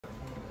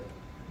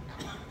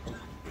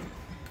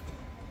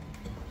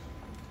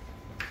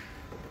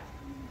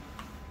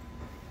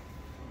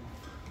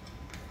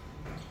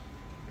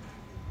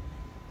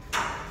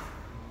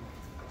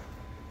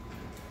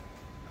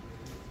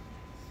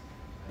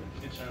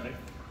start, right?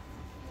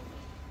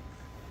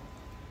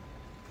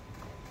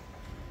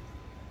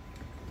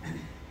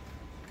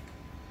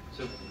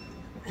 So,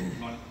 good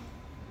morning.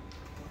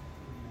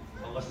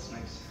 How was this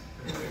nice?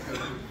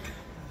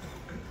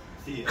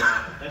 See,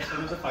 that's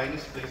one of the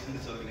finest places in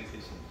this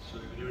organization. So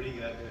everybody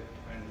gathered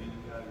and we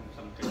have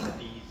some kind of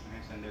tea,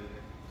 snacks and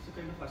everything. It's a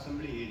kind of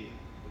assembly area.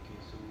 Okay,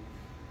 so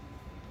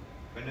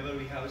whenever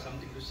we have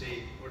something to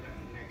say, or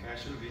in a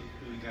casual way,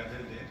 we will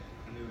gather there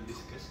and we will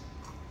discuss.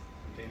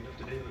 At the end of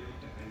the day, or at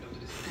the end of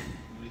the discussion,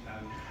 we will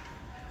have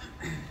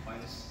a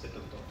finest set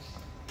of thoughts.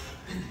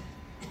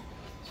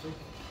 So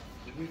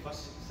let me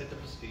first set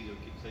up the stage,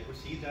 okay? So I could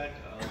see that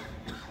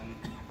some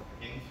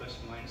young, fresh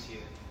minds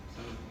here,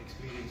 some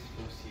experienced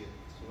folks here.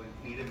 So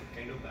I need a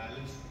kind of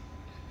balance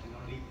and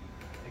only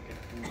I can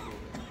move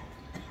forward.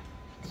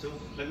 So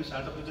let me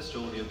start up with a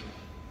story, okay?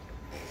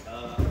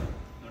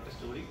 Not a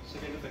story, it's a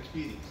kind of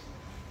experience.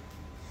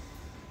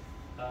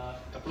 A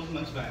couple of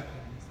months back,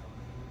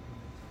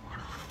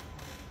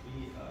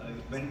 we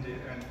went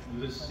there and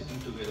we were sitting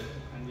together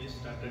and we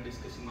started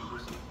discussing about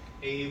some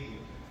AA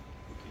view.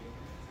 Okay.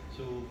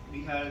 So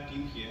we had a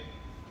team here,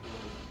 so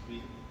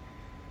we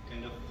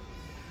kind of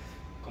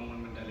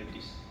common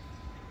mentalities,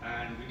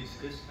 and we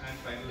discussed and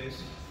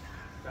finalized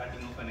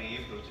starting of an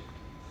AA project.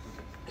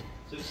 Okay.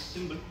 So it's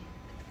simple.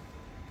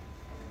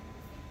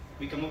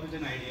 We come up with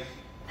an idea,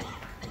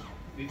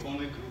 we form a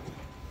group,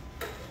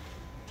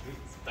 we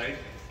tried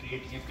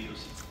creating a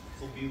POC.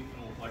 Hope you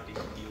know what is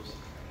POC,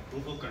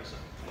 proof of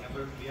concept.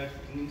 Whenever we are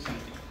thinking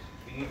something,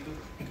 we need to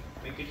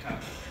make it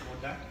happen. For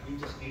that, we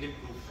just need a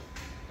proof.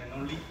 Then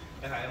only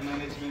the higher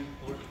management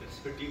or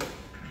respective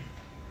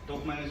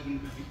top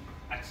management will be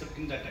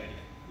accepting that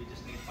idea. We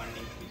just need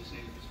funding, we just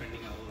need spending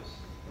hours.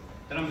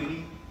 There are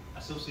many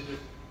associated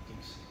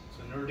things.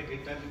 So in order to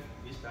get that,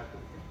 we start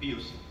with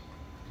POC.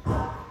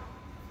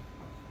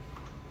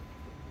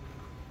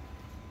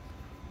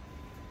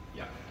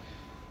 Yeah.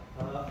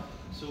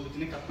 So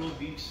within a couple of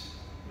weeks,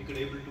 we could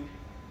able to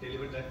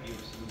deliver that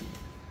POC.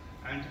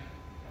 And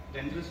the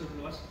end result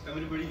was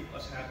everybody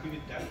was happy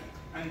with that,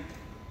 and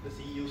the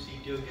CEO,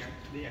 CTO gang,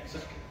 they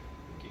accepted.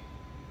 Okay.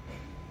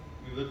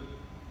 We were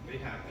very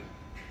happy,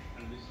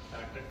 and we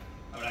started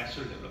our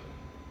actual development.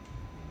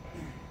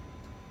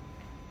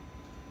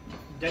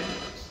 Then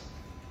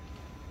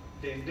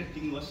the entire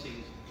thing was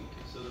changed.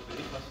 Okay, so the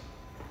very first.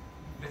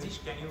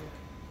 Rajeesh, can you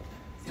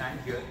stand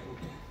here?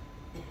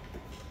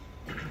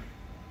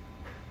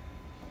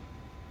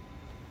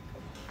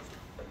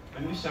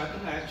 When we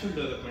started the actual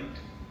development,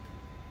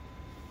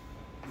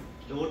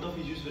 a lot of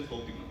issues were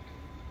popping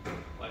out.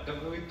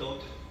 Whatever we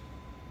thought,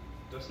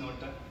 it was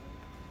not a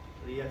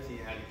reality.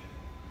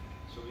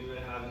 So we were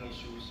having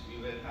issues,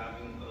 we were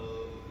having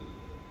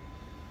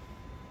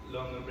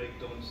longer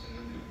breakdowns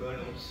and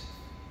burnouts.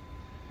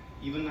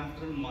 Even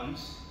after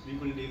months, we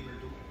couldn't be able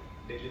to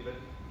deliver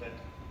that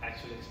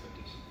actual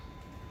expectation.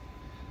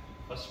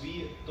 First,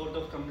 we thought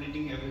of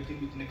completing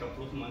everything within a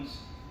couple of months.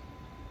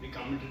 We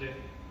committed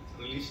a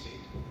release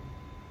date.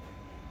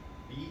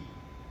 We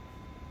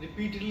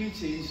repeatedly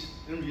changed,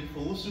 and we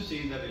were forced to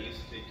change the release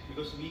date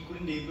because we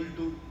couldn't be able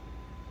to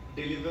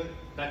deliver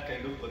that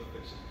kind of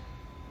perfection.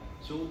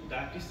 So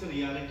that is the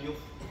reality of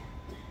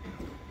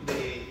the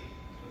AI.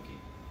 Okay.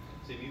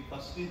 So we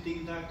firstly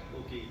think that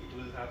okay, it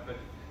will happen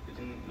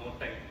within no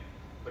time,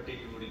 but it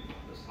wouldn't.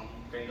 Some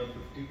kind of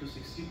 50 to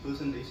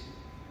 60%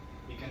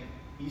 we can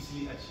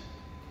easily achieve.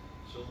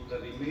 So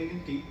the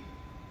remaining thing,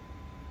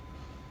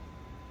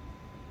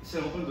 it's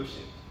an open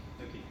question.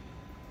 Okay.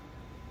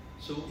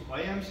 So why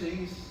I am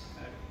saying is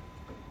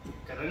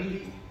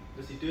currently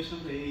the situation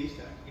of the AI is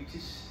that it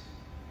is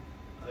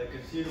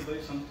considered by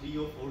some 3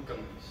 or 4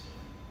 companies.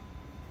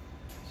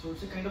 So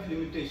it's a kind of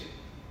limitation.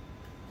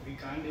 We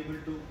can't able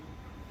to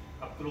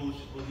approach,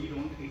 or we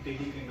don't hit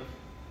any kind of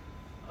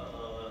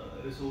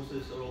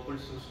resources or open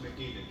source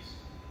materials.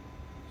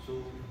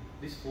 So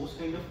this force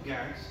kind of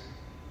gags,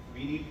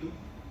 we need to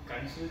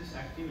consider this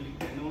actively,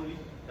 and only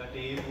that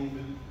AI boom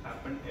will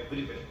happen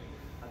everywhere.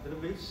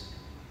 Otherwise,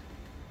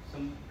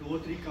 some 2 or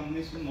 3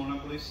 companies will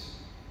monopolize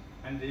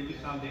and they will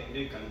have the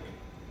entire country.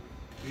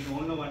 We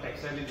don't know what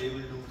exactly they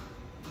will do.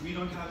 We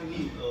don't have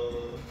any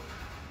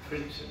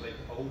prediction like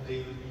how they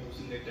will be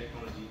using their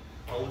technology,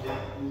 how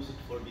they use it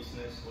for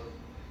business or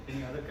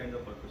any other kind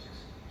of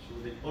purposes.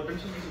 So the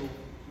potential is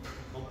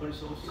open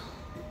source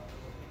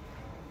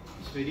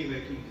is very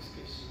vague in this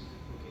case.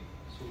 Okay.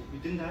 So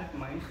within that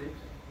mindset,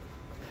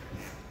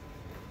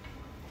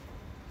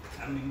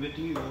 I'm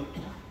inviting you all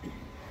to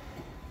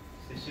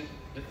session,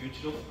 the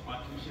future of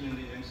artificial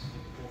intelligence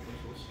with open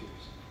source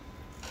tools.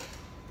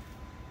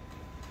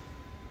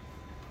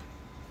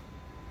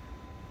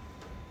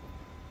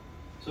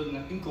 So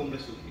nothing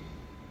complex with me.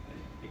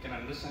 You can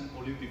understand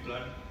all you people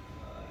are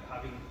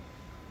having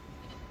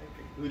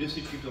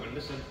curiosity to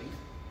understand things,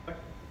 but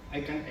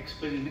I can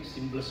explain in a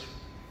simplest way.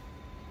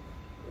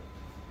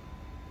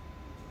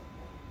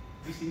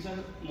 These things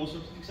are, most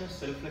of the things are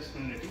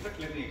self-explanatory, but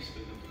let me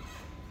explain them.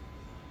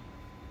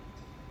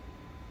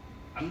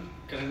 I'm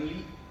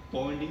currently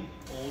pointing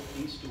all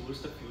things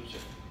towards the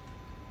future.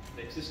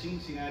 The existing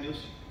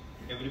scenarios,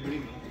 everybody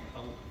know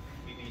how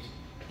we reach.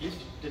 At least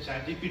the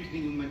ChatGPT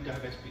thing you might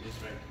have experience,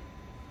 right?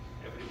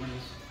 Everyone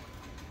is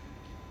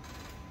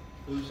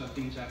doing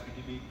something in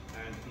ChatGPT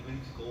and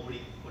even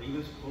coding or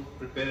even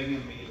preparing a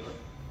mail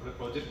or a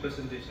project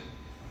presentation.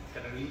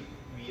 Currently,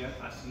 we are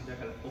asking the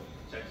help of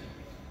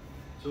ChatGPT.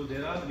 So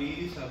there are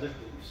various other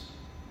tools.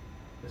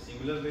 The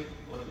similar way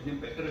or in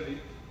a better way,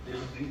 they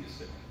will bring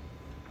this.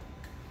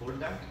 For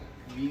that,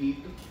 we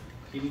need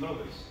to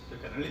improvise. So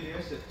currently there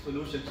are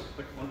solutions,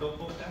 but on top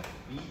of that,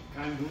 we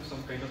can do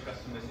some kind of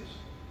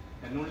customization.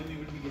 And only we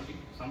will be getting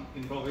some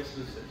improvised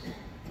results.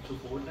 So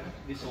for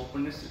that, this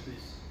openness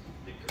is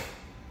required.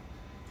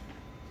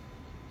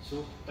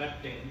 So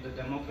that thing, the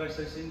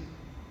democratizing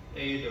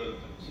AI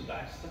development. So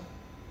that's the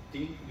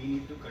thing we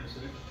need to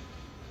consider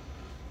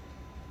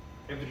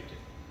every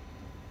day.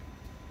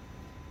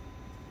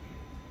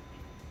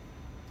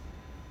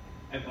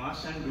 A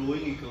vast and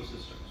growing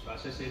ecosystem. So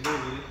as I said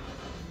earlier,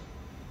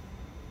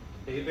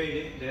 day by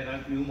day there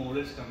are new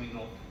models coming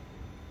out,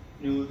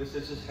 new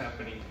research is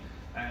happening,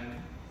 and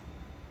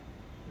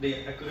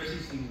the accuracy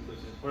is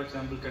increasing. For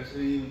example,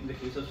 considering the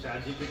case of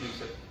ChatGPT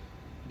itself,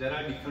 there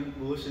are different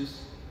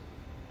versions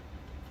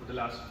for the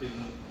last few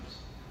months.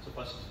 So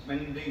first,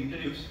 when they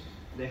introduced,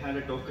 they had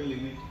a token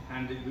limit,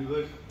 and we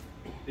were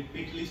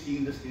repeatedly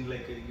seeing this thing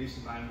like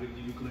increased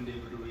bandwidth, you couldn't be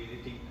able to do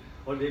anything,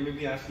 or they may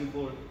be asking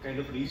for kind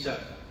of recharge.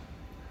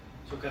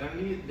 So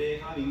currently they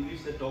have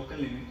increased the token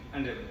limit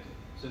and everything.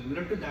 So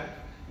similar to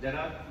that, there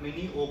are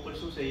many open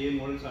source AI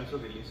models also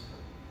released.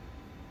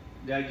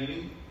 They are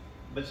giving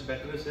much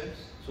better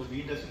results, so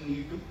we doesn't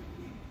need to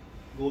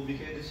go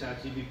behind the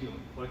ChatGPT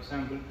one. For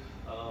example,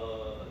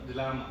 the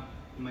Llama,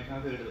 you might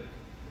have heard of it.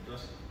 It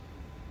was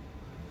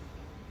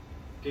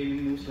came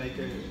in news like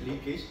a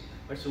leakage,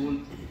 but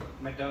soon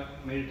Meta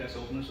made it as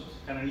open source.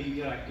 Currently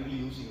we are actively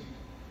using it.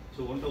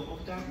 So on top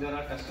of that, there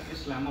are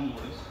customized Llama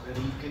models where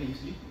you can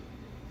easily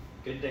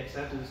get the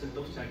exact result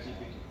of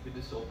ChatGPT with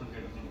this open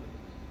kind of model.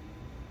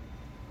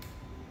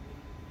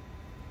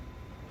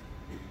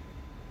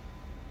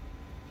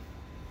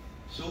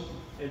 So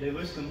a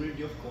diverse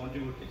community of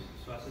contributors.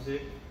 So as I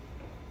said,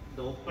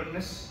 the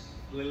openness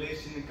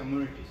relies in the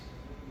communities.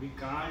 We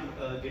can't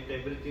get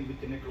everything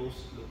within a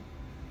closed loop.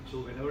 So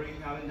whenever we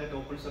have that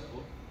open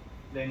support,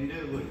 the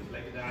entire world,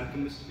 like the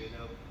alchemist way,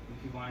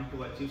 if you want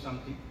to achieve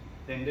something,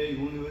 the entire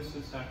universe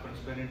will start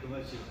conspiring to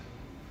achieve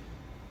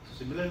it.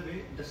 So similar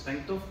way, the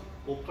strength of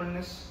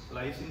openness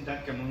lies in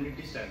that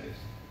community status.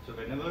 So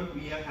whenever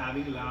we are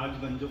having a large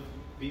bunch of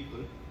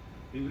people,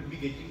 we will be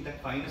getting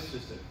that finest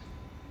result.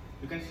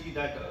 You can see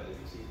that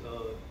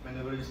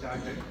whenever we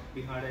started,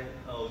 we had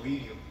a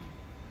video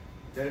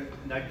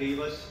that gave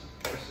us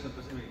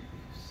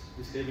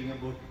describing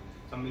about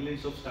some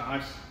millions of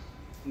stars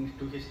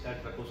into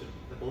that proposal,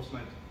 the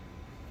postman.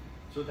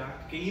 So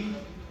that came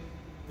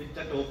with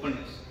that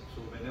openness.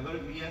 So whenever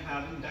we are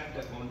having that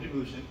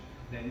contribution,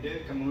 the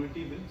entire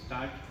community will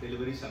start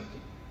delivering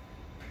something.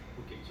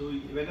 Okay, so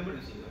whenever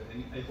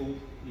I hope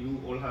you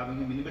all having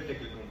a minimal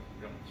technical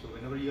background. So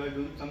whenever you are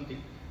doing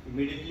something,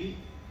 immediately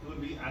you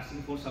will be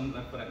asking for some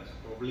reference,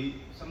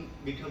 probably some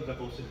GitHub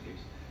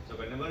repositories. So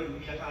whenever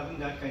we are having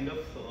that kind of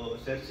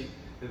searching,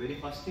 the very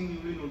first thing you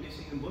will be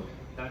noticing about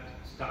that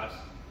stars.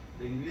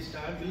 The increased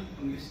star will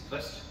increase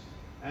trust,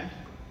 and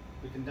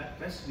within that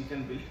trust we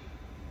can build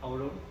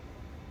our own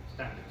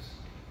standards.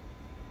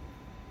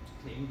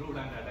 The improved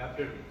and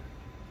adapted.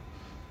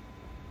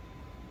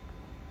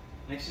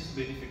 Next is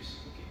benefits.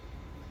 Okay.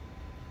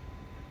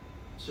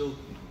 So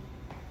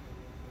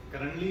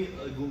currently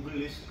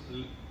Google is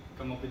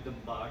come up with the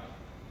BART,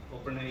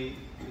 OpenAI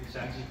with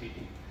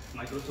ChatGPT.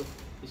 Microsoft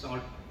is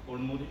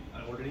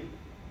already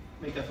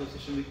make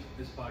association with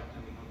this part.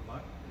 I mean not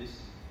BART,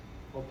 this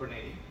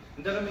OpenAI.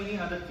 And there are many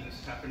other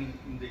things happening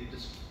in the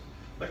industry.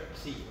 But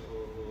see,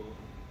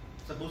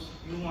 suppose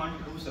you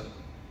want to do something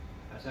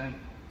as a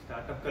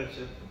startup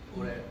culture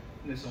or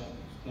in a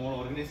small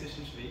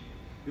organization's way,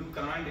 you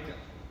can't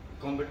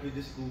compete with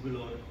this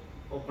Google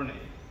or OpenAI.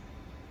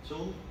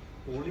 So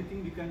the only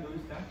thing we can do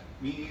is that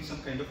we need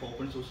some kind of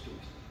open source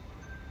tools.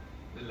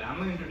 The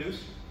Llama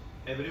introduced,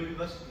 everybody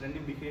was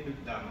running behind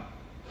with Llama.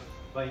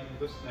 Why?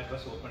 Because that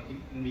was open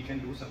thing and we can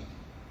do something.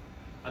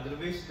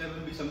 Otherwise, there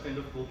will be some kind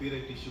of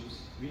copyright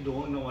issues. We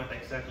don't know what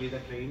exactly the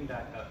trained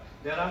data.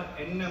 There are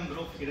n number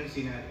of hidden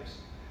scenarios.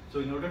 So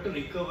in order to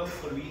recover,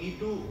 or we need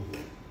to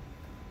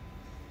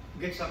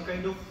get some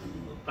kind of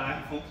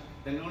platform,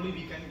 then only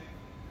we can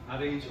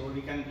arrange or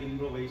we can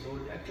improvise or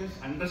at least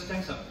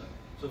understand something.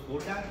 So for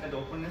that, that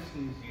openness is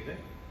needed,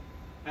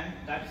 and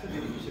that is the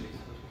beneficiaries.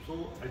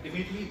 So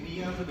ultimately,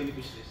 we are the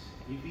beneficiaries.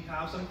 If we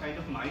have some kind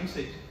of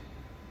mindset,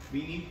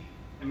 we need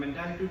a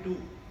mentality to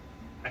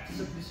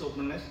accept this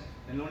openness,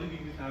 then only we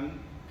will have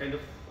kind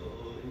of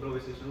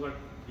improvisation. But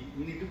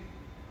we need to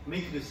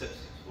make research.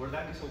 For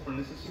that, this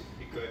openness is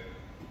required.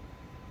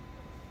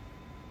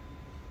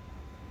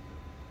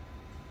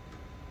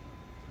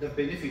 The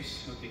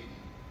benefits. Okay.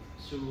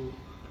 So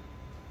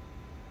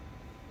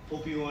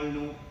hope you all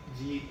know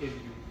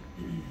GLU.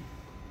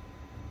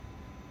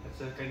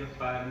 It's a kind of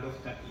parent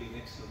of that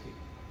Linux. Okay.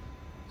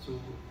 So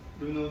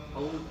do you know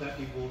how that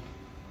evolved?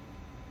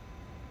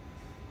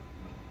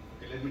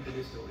 Okay, let me tell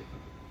you a story.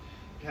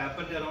 It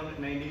happened around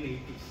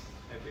 1980s,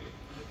 I believe.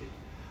 Okay.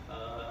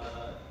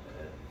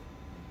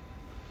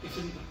 It's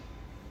in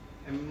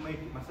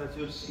MIT,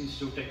 Massachusetts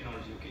Institute of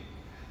Technology. Okay.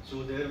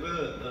 So there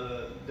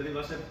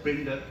was a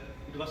printer.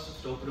 It was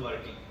stopped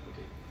working.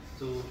 Okay.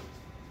 So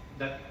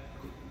that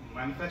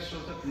manufacturer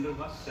of the printer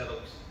was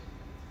Xerox.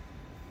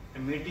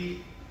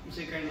 MIT is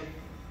a kind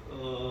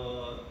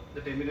of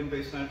the Eminent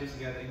personalities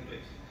gathering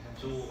place.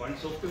 So one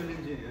software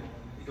engineer,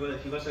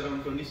 he was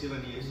around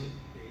 27 years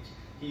age.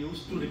 He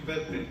used to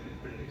repair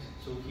printers.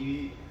 So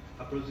he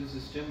approached the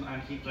system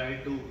and he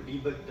tried to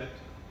debug that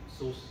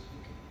source.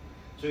 Okay.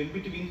 So in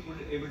between, he was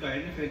able to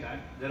identify that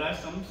there are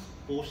some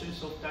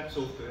portions of that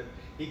software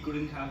he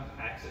couldn't have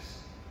access.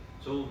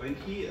 So when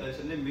he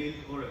sent a mail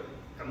or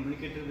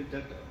communicated with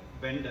that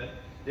vendor,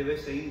 they were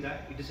saying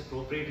that it is a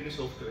proprietary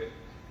software.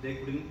 They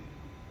couldn't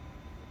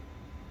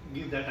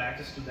give that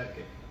access to that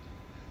guy.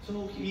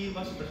 So he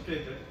was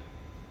frustrated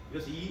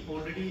because he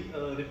already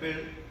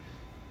repaired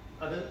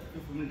other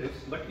printers,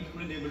 but he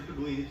couldn't able to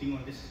do anything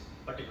on this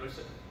particular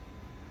setup.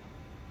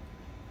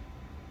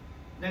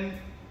 Then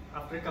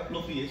after a couple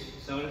of years,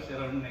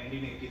 around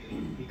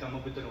 1983, he come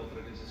up with an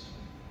operating system.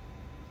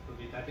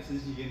 Okay, that is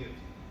his DNA.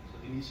 So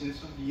the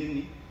initiation of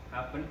DNA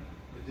happened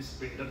with this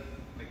printer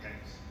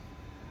mechanics.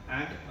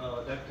 And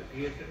that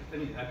created,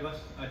 that was,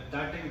 at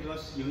that time it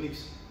was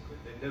Unix.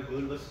 The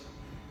world was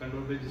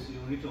controlled by this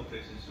Unix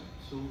operating system.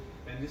 So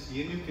when this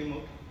GNU came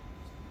out,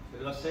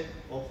 there was an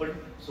open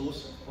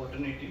source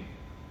alternative,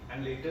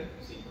 and later,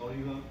 see,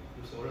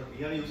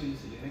 we are using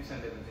this Linux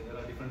and everything. There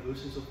are different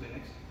versions of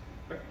Linux,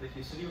 but the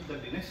history of the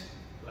Linux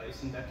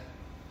lies in that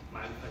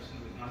malfunction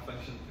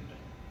printer.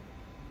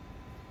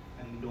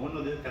 And don't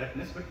know the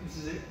correctness, but this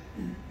is it.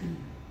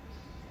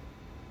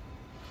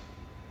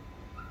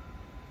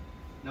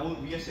 Now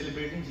we are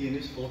celebrating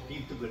GNU's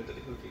 40th birthday.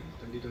 Okay,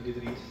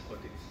 2023 is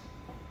 40th.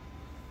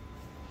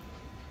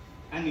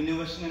 And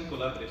innovation and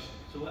collaboration.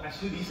 So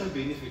actually these are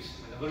benefits.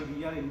 Whenever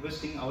we are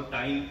investing our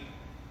time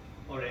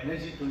or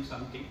energy to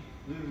something,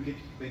 we will get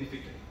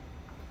benefited.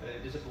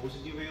 It is a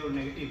positive way or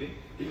negative way,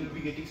 we will be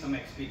getting some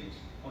experience.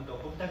 On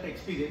top of that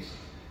experience,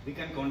 we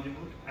can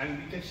contribute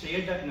and we can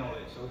share that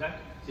knowledge. So that,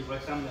 say for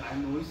example, I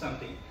am knowing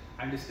something,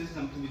 I am discussing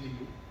something with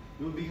you,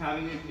 you will be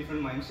having a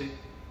different mindset,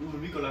 you will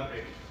be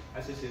collaborating.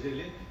 As I said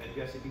earlier, when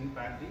we are sitting in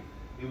pantry,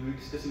 we will be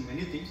discussing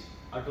many things.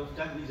 Out of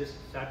that, we just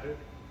started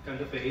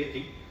kind of a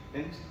thing.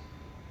 Then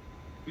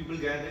people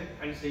gather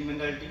and same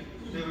mentality,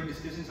 they were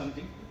discussing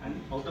something,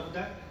 and out of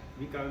that,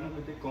 we come up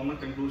with a common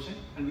conclusion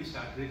and we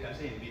started it as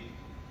a MVP.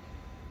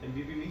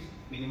 MVP means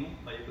minimum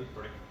viable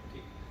product.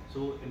 Okay.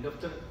 So end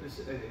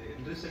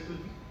result will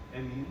be a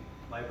minimum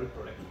viable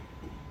product.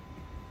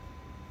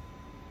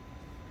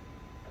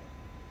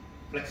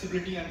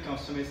 Flexibility and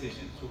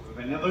customization. So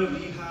whenever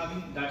we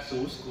have that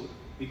source code,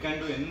 we can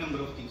do any number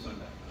of things on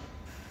that.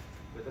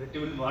 Whether it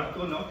will work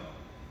or not,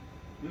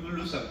 we will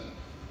do something.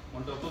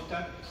 On top of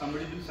that,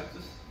 somebody will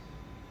success,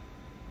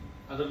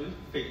 other will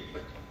fail.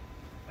 But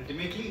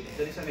ultimately,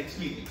 there is an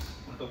experience.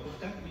 On top of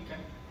that, we can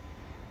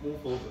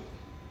move forward.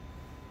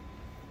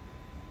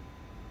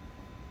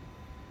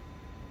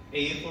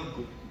 AI for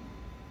good.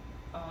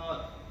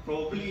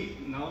 Probably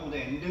now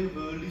the entire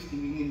world is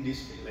thinking in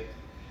this way. Like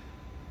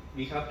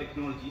we have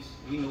technologies,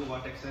 we know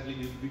what exactly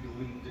we will be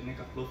doing in a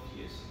couple of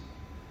years.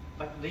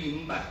 But the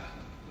impact,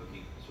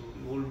 okay, so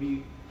you will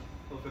be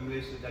familiar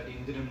with that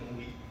Indian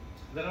movie.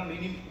 There are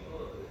many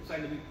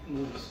scientific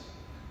movies.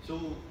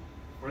 So,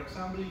 for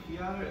example, if we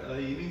are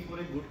aiming for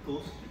a good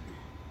cause,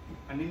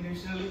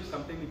 unintentionally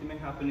something it may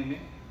happen in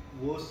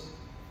a worse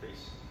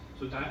phase.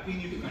 So that we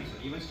need to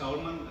consider. Even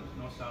Stallman,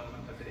 not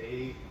Stallman, but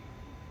I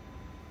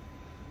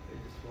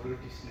just forgot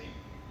his name.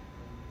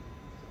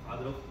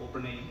 Father of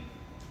OpenAI.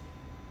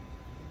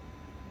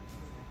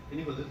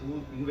 Anyway,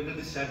 who invented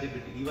this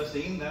ChatGPT, he was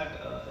saying that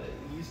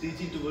he is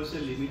reaching towards a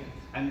limit,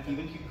 and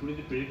even he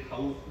couldn't predict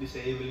how this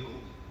AI will go.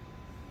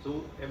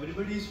 So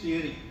everybody is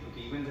fearing,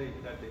 okay, even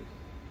that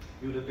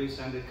the European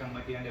Standard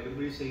Committee and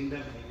everybody is saying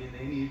that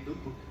they need to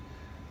put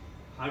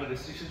hard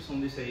restrictions on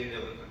this AI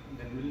development.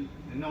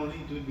 Then only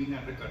it will be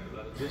under control.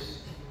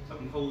 Otherwise,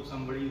 somehow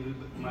somebody will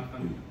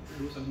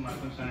do some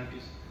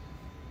malfunctionalities.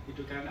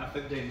 It can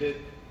affect the entire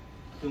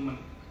human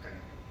kind.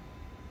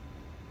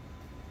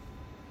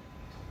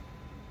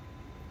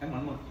 And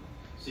one more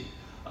thing. See,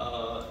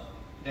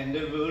 the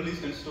entire world is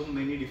consisted of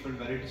many different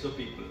varieties of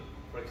people.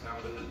 For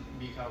example,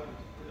 we have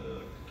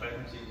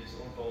climate changes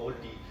or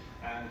poverty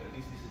and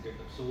this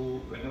data. So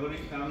whenever we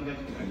have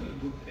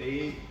that good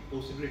AI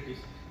possibilities,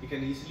 we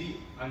can easily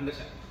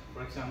understand.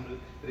 For example,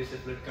 there is a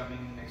flood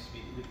coming next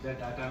week. With that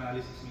data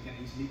analysis, we can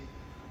easily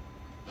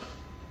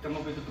come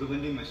up with the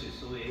preventive measures.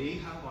 So AI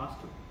have vast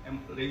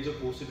range of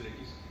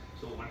possibilities.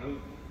 So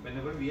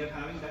whenever we are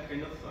having that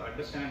kind of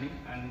understanding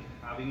and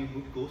having a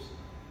good course,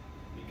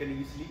 we can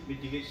easily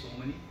mitigate so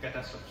many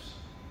catastrophes.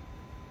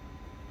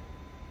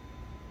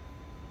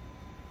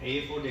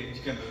 AI for the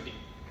edge computing.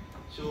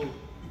 So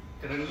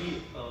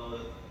currently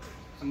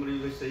somebody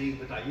was saying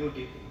that IoT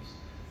things,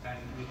 and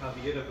we have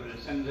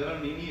wearables, and there are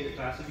many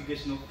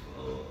classification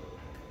of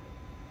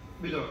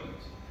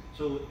belongings.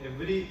 So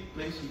every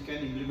place we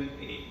can implement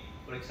AI.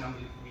 For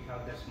example, we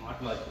have the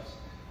smart watches.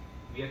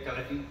 We are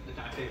collecting the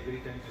data every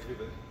time,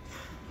 everywhere.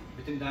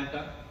 Within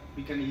data,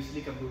 we can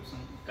easily come up with some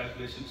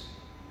calculations,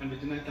 and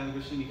within that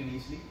calculation, we can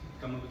easily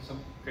come up with some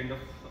kind of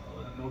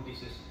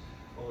notices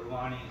or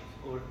warnings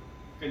or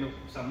kind of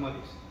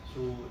summaries.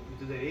 So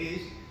with the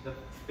AI, the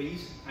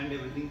pace and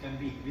everything can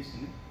be increased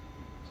in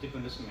a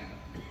stupendous manner.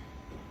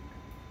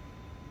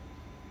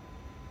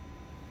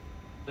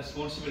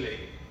 Responsible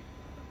AI.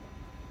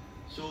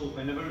 So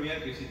whenever we are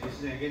busy, this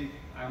is again,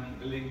 I'm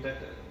relating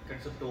that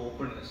concept of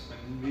openness.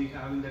 When we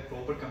having that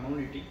proper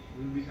community,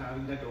 we will be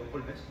having that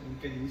openness, and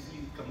we can easily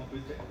come up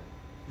with the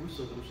good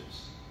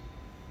solutions.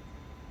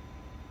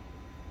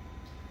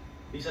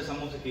 These are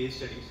some of the case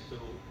studies. So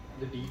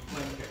the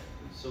DeepMind,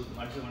 so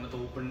that's one of the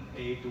open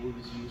AI tool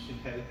which is used in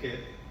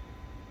healthcare.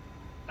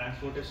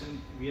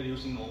 Transportation, we are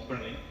using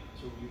openly,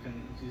 so you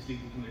can easily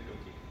Google it.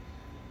 Okay.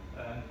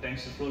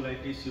 TensorFlow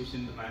Lite is used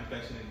in the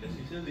manufacturing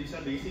industry. So these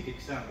are basic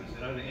examples.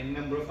 There are n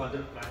number of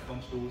other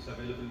platforms, tools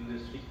available in the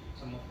industry.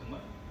 Some of them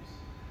are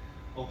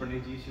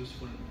OpenAI is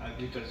useful in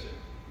agriculture.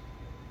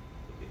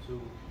 Okay, so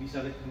these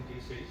are the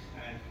case studies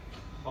and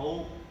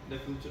how the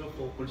future of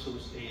open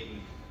source AI will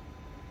be.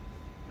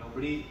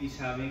 Nobody is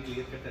having a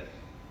clear-cut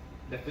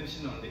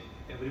definition on it.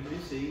 Everybody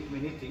is saying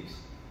many things.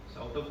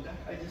 So out of that,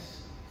 I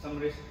just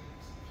summarize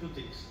few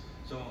things.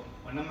 So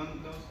one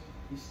among those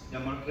is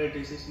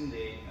democratizing the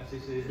AI. As I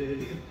said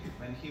earlier,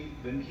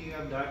 when he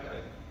have that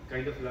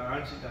kind of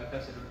large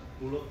data set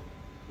pool of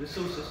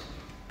resources,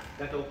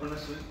 that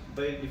openness will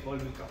by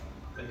default will come.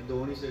 Like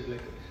Dhoni said,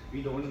 like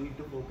we don't need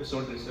to focus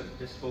on result,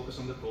 just focus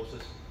on the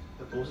process.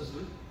 The process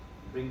will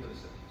bring the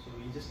result. So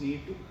we just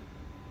need to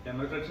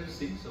democratize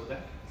things so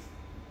that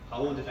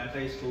how the data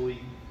is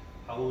flowing,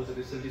 how the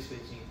result is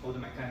fetching, how the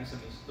mechanism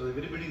is. So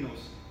everybody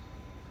knows.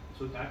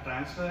 So that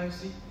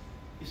transparency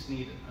is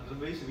needed.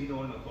 Otherwise, we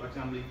don't know. For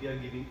example, if we are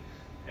giving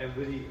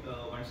every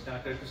one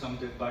data to some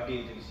third-party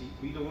agency,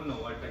 we don't know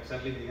what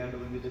exactly they are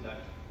doing with the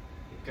data.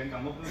 It can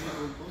come up with a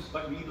good post,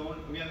 but we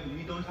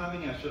don't have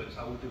any assurance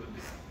how it will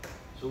be.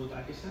 So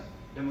that is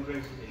a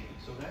democratization.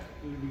 So that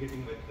we will be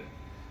getting better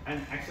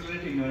and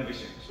accelerate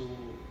innovation. So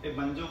a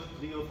bunch of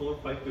 3 or 4 or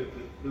 5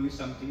 people doing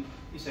something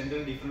is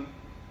entirely different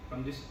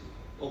from this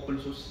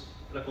open source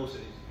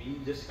repositories. We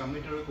just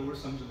commit our code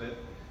somewhere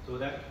so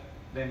that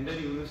the entire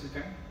users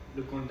can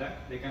look on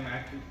that. They can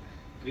actually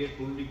create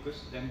pull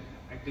requests, then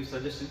active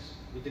suggestions.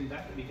 Within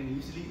that, we can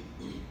easily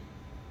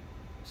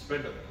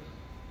spread out.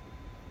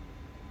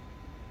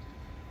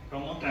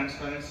 Promote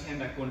transparency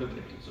and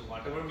accountability. So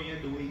whatever we are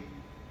doing,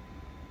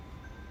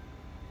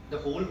 the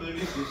whole world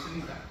is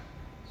listening that.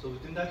 So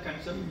within that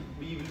concept,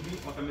 we will be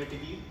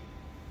automatically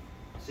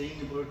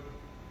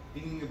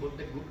thinking about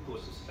the good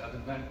causes rather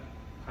than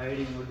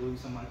hiding or doing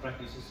some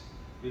malpractices.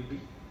 Will be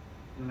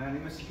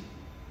unanimously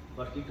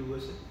working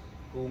towards a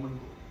common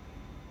goal.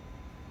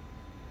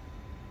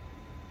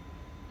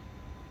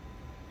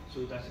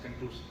 So that's the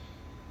conclusion.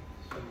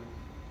 So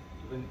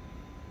even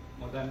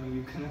more than me,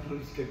 you can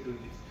always get to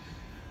this.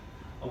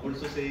 Open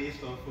source AI is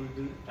powerful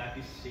tool that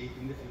is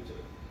shaping the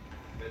future.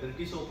 Whether it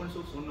is open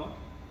source or not,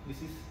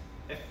 this is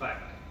a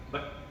fact.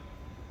 But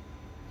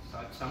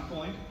at some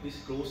point, this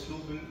closed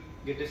loop will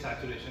get a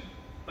saturation.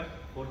 But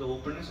for the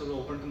openness or the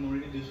open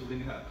community, this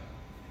wouldn't happen.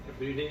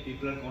 Every day,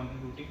 people are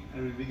contributing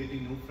and we'll be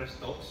getting new fresh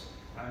thoughts.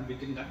 And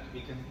within that,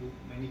 we can do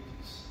many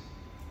things.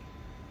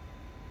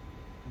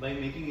 By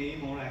making AI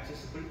more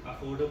accessible,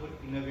 affordable,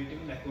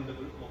 innovative, and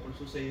accountable, open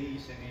source AI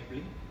is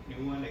enabling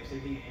new and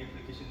exciting AI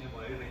applications in a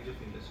wide range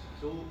of industries.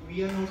 So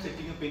we are not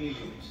setting up any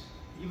limits.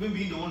 Even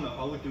we don't know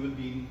how it will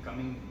be in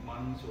coming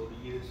months or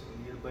years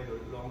or nearby or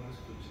long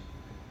future.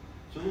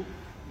 So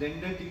the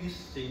entire thing is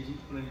changing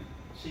and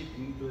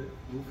shaping into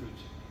a new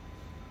future.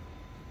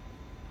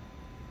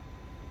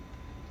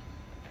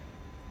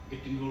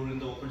 Get involved in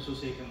the open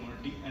source AI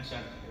community and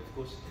start. Of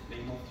course, the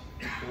name of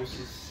the course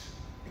is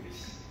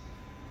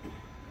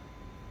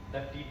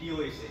that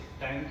TTO is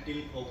a time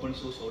till open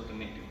source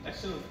alternative.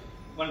 That's a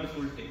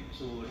wonderful thing.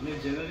 So in a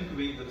generic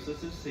way, the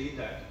researchers say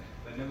that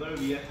whenever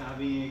we are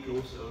having a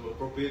closed or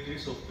proprietary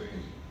software,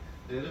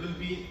 there will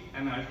be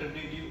an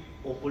alternative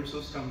open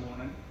source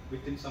component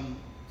within some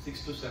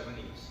 6 to 7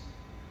 years.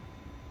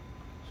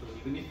 So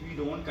even if we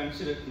don't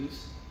consider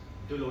things,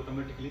 it will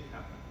automatically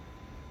happen.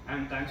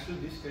 And thanks to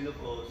this kind of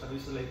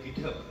services like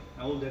GitHub,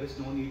 now there is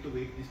no need to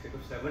wait this kind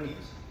of 7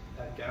 years.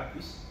 That gap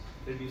is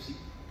reducing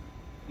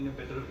in a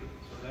better way.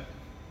 So that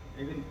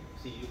even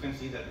you can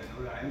see that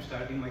whenever I am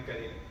starting my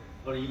career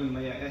or even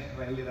my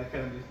earlier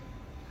academics,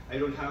 I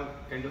don't have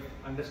kind of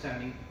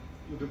understanding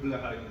you people are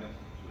having them.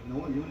 So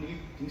no, you need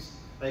things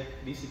like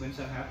these events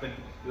are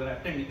happening, you are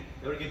attending,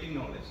 you are getting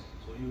knowledge.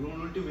 So you don't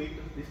need to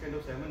wait this kind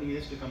of 7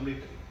 years to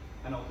complete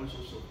an open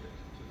source software.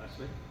 So that's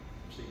why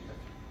I'm saying that.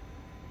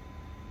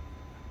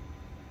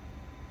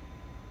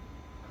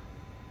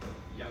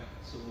 Yeah,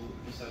 so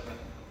these are the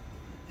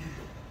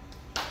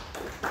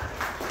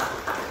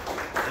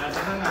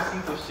Rather than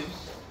asking questions,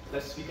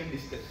 we can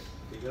discuss.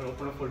 We are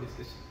open up for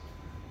discussion.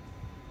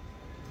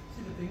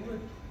 See, the thing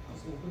with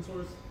open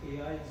source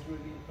AI is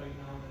really right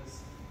now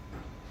is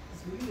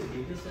it's really the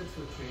data sets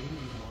for training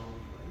these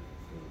models, right?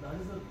 So that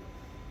is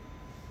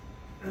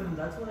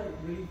that's what I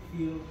really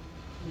feel.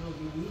 You know,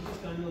 we need this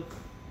kind of,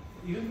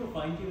 even for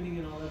fine tuning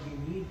and all that, we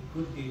need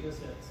good data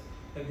sets.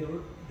 Like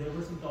there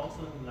were some talks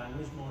on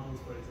language models,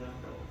 for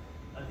example,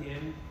 at the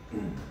end,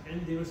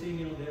 and they were saying,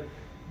 you know,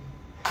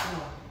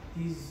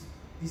 these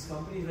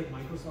companies like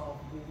Microsoft,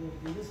 Google,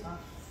 they just have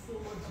so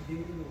much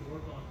data to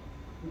work on,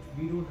 which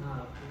we don't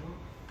have. You know,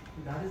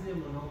 and that is their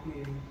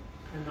monopoly.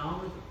 And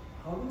now, like,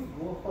 how do we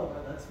go about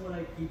that? That's what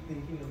I keep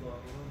thinking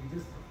about. You know, we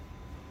just.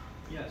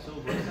 Yeah. So,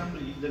 for example,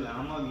 if the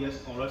Llama, we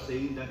are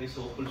saying that it's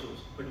open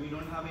source, but we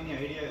don't have any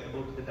idea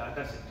about the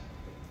data set.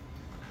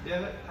 They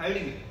are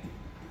hiding it,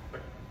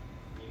 but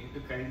we need to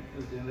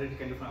generate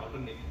kind of an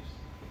alternatives.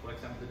 For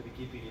example, the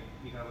Wikipedia,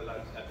 we have a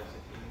large data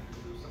set. We need to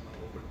do some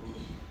open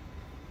tools.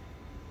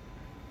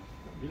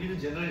 We need to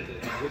generate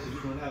it. Otherwise, if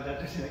we don't have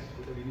data set,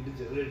 we need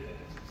to generate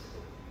data sets.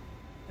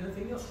 And the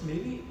thing is,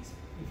 maybe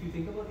if you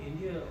think about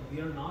India, we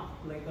are not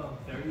like a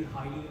very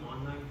highly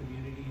online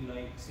community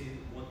like, say,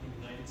 what the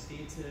United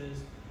States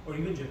is, or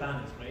even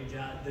Japan is,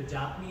 right? The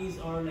Japanese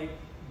are like,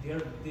 they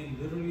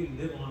literally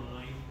live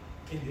online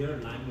in their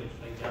language,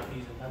 like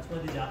Japanese, and that's why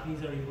the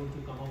Japanese are able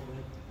to come up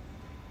with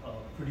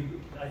pretty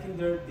good. I think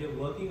they're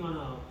working on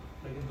a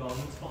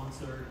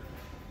government-sponsored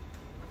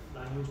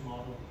language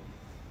model.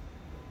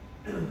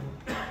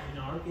 In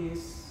our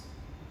case,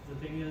 the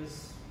thing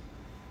is,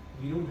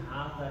 we don't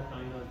have that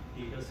kind of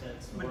data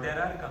sets. But there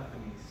are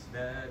companies,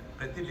 the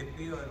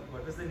Pratilipi, or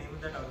what was the name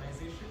of that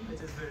organization, which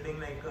is building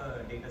like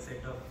a data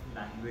set of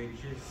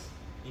languages,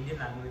 Indian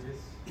languages,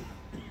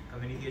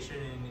 communication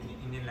in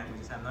Indian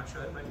languages. I'm not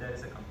sure, but there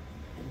is a company.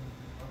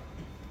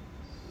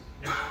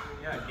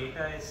 Yeah,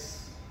 data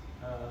is.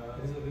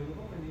 Is it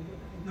available in India?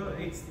 No,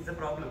 it's a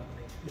problem.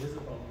 It is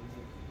a problem.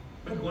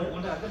 But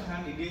on the other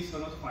hand, it is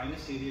one of the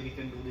finest area we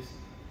can do this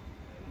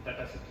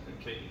data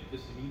set training,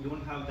 because we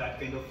don't have that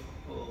kind of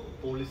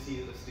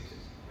policy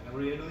restrictions. Whenever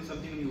we are doing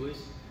something in US,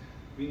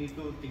 we need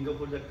to think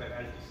about the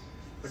penalties.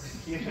 But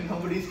here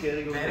nobody is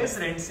caring about. There is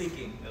rent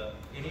seeking.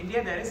 In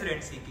India, there is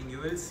rent seeking. You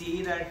will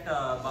see that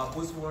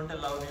babus won't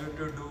allow you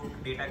to do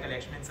data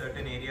collection in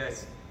certain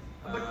areas.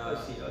 But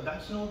see,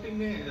 that's not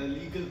in a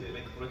legal way.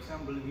 Like, for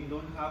example, we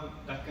don't have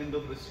that kind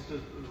of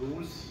restricted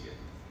rules here.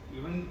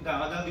 Even the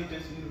other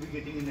details we will be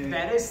getting in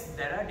a.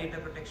 There are data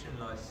protection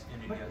laws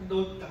in India,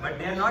 but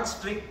they are not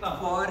strict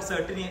for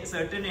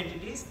certain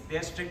entities. They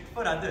are strict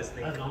for others.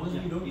 Like, as long as we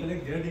don't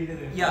collect their data,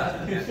 then.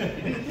 Yeah.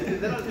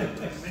 There are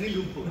many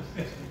loopholes.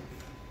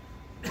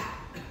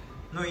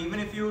 No, even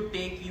if you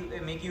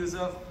make use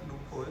of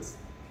loopholes,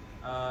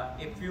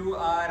 if you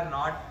are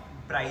not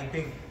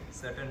bribing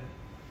certain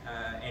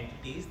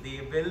entities,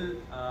 they will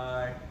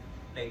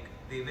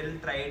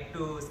try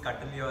to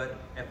scuttle your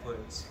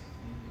efforts.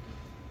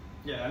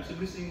 Yeah, I'm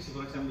simply saying,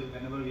 for example,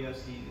 whenever we are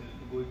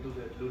going to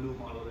the Lulu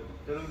mall or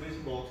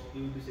terminal-based box,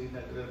 we will be saying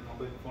that the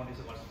mobile phone is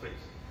a must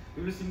price.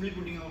 We will simply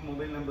putting our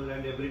mobile number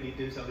and every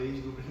details, our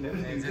age group and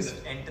everything. And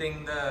just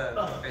entering the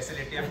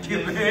facility of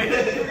Cupid.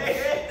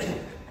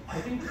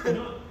 I think, you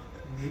know,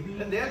 maybe.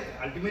 And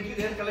ultimately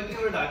they are collecting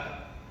our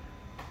data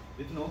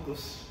with no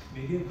cost.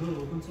 Maybe a good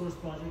open source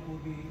project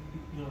would be,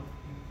 you know,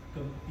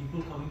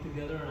 people coming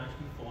together and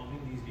actually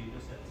forming these data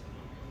sets. You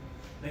know,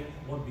 like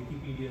what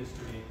Wikipedia is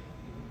today.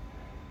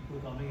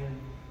 People coming in.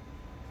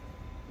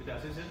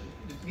 As I said,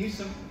 it needs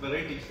some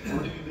varieties.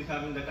 Only we will be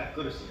having that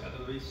accuracy.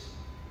 Otherwise,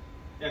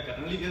 yeah,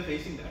 currently we are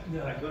facing that.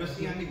 Yeah.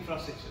 Accuracy and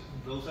infrastructure.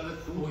 Those are the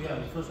two. Oh yeah,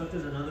 infrastructure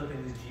is another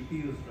thing. These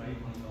GPUs, right?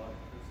 My God.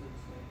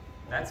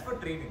 That's for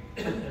training.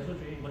 That's for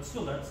training, but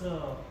still, that's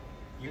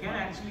You can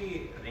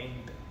actually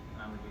rent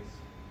nowadays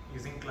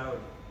using cloud.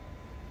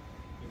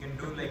 You can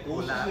do like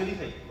cost is lab. very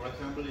high. For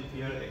example, if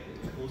you are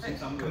hosting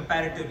somewhere.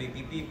 Comparatively,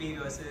 PPP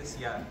versus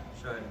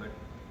sure, but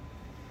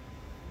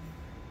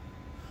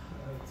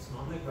it's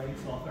not like writing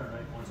software,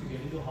 right? Once you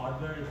get into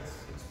hardware, it's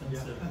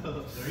expensive.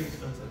 Yeah. It's very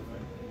expensive,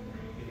 right?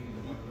 Getting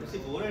into hardware.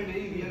 See, over a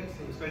day we are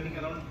spending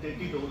around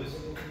 $30.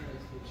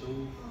 So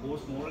for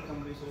smaller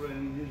companies or an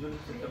individual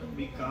setup,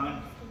 we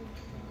can't.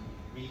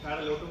 We had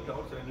a lot of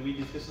doubts when we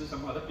discussed with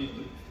some other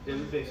people. They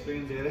will be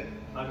explaining their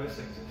hardware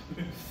structure.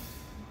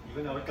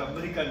 Even our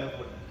company can't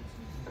afford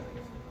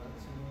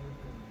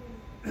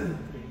that.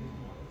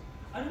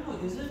 I don't know.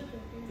 Is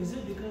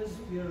it because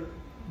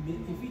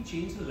if we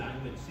change the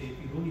language, say if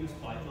we don't use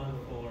Python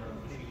for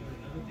machine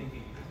learning, I'm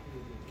thinking,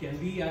 can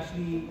we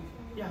actually?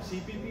 Yeah,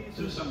 CPP is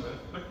still somewhere,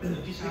 but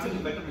it is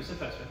having better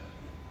result as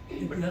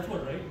well. But that's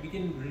what, right? We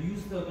can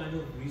reuse the kind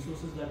of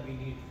resources that we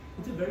need.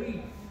 It's a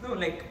very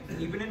like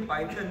even in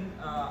Python,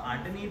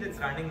 underneath it's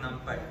running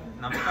NumPy.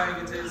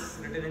 NumPy, which is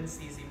written in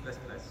C, C++. That's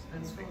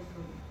right.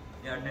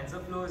 Yeah,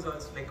 TensorFlow is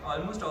also like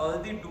almost all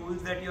the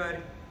tools that you are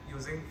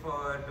using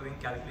for doing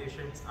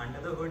calculations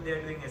under the hood. They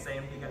are doing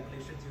SIMD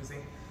calculations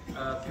using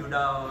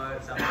CUDA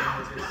or something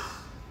which is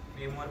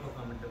way more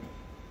performative.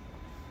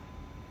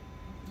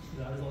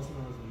 that is also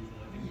not a solution.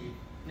 I think we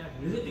Yeah,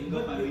 is it think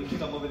of and we need to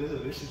come up with a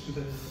solution.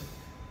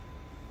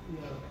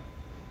 yeah.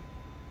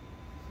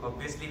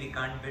 Obviously, we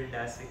can't build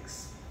ASICs.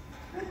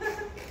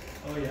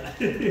 Oh yeah.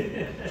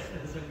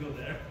 Let's not go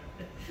there.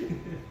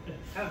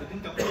 Yeah, within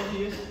a couple of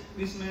years,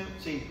 this may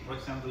change. For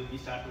example, we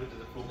start with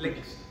the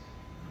robotics,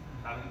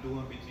 having 2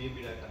 MB, 3 MB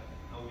data.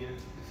 Now we are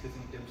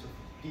discussing in terms of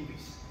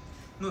TVs.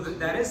 No,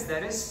 there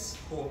is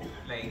hope.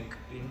 Like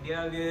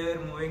India, we are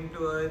moving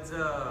towards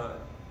a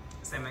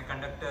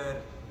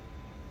semiconductor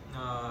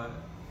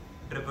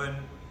driven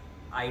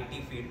IT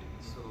field.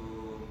 So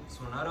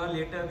sooner or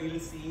later, we'll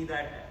see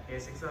that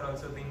ASICs are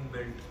also being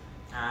built.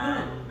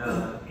 And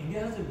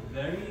India has a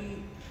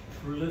very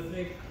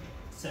prolific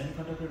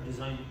semiconductor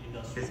design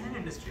industry. design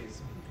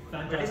industries.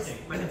 Fantastic.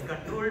 But it's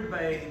controlled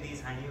by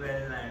these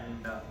Honeywell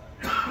and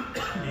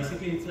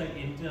Basically, it's like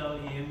Intel,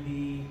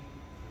 AMD,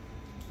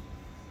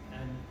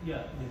 and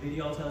yeah,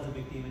 NVIDIA also has a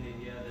big team in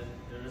India. Then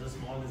there is a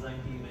small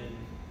design team in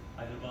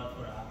Hyderabad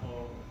for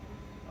Apple.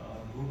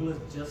 Google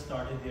has just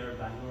started their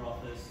Bangalore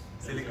office.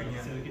 There's Silicon, a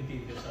yeah. Silicon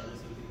team. They started a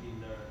Silicon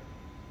team there.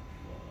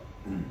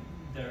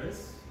 There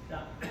is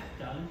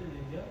talent in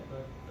India,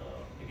 but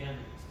again,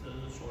 there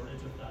is a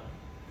shortage of talent.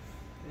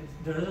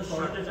 There is a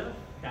shortage of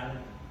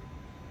talent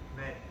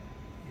where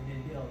in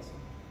India also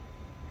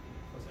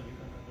for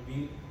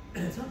semiconductor.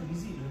 It's not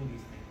easy doing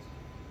these things.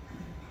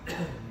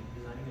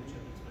 Designing a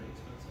chip is very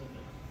expensive.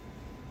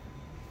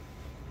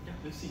 Yeah,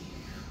 we'll see.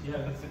 Yeah,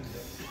 we'll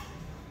see.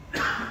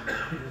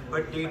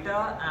 but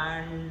data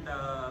and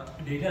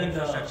Data and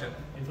infrastructure.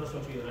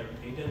 Infrastructure, you're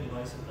right. Data and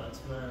devices, that's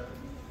where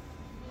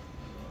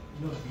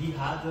we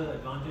had the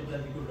advantage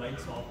that we could write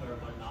software,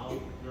 but now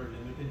we're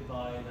limited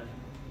by the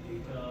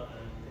data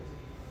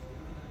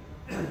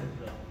and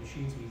the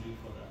machines we need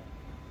for that.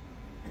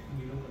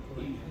 We don't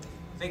control it.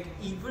 Like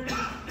even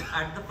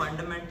at the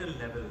fundamental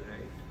level,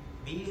 right?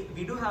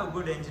 We do have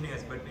good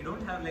engineers, but we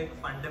don't have like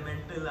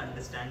fundamental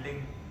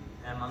understanding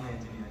among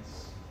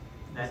engineers.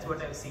 That's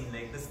what I've seen.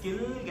 Like the skill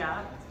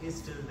gap is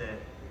still there.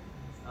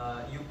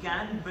 You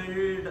can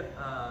build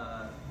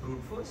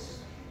brute force,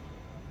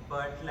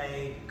 but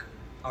like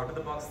out of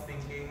the box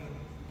thinking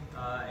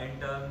in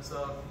terms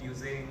of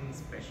using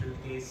special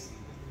case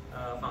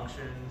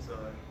functions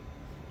or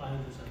 100%.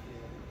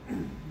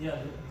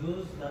 Yeah,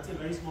 that's a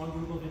very small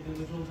group of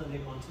individuals, and they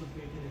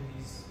concentrated in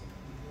these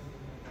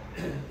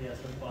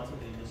certain parts of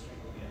the industry.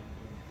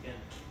 Again,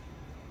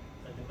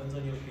 that depends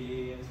on your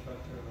PA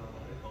structure and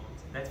other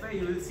components. that's why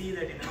you will see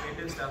that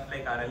innovative stuff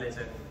like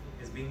RLHF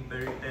is being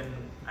built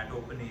at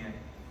OpenAI.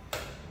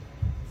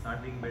 It's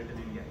not being built in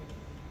India.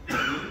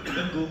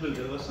 Even Google,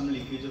 there was some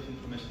leakage of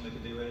information,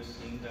 like they were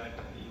saying that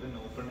even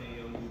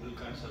OpenAI or Google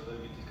can't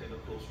survive with this kind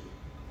of closed loop.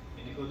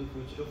 And because the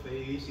future of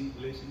AI is in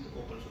place in the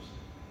open source.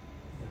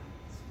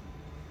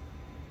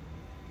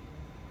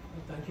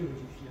 Thank you,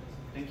 Rajeesh.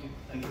 Thank you.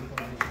 Thank you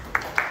for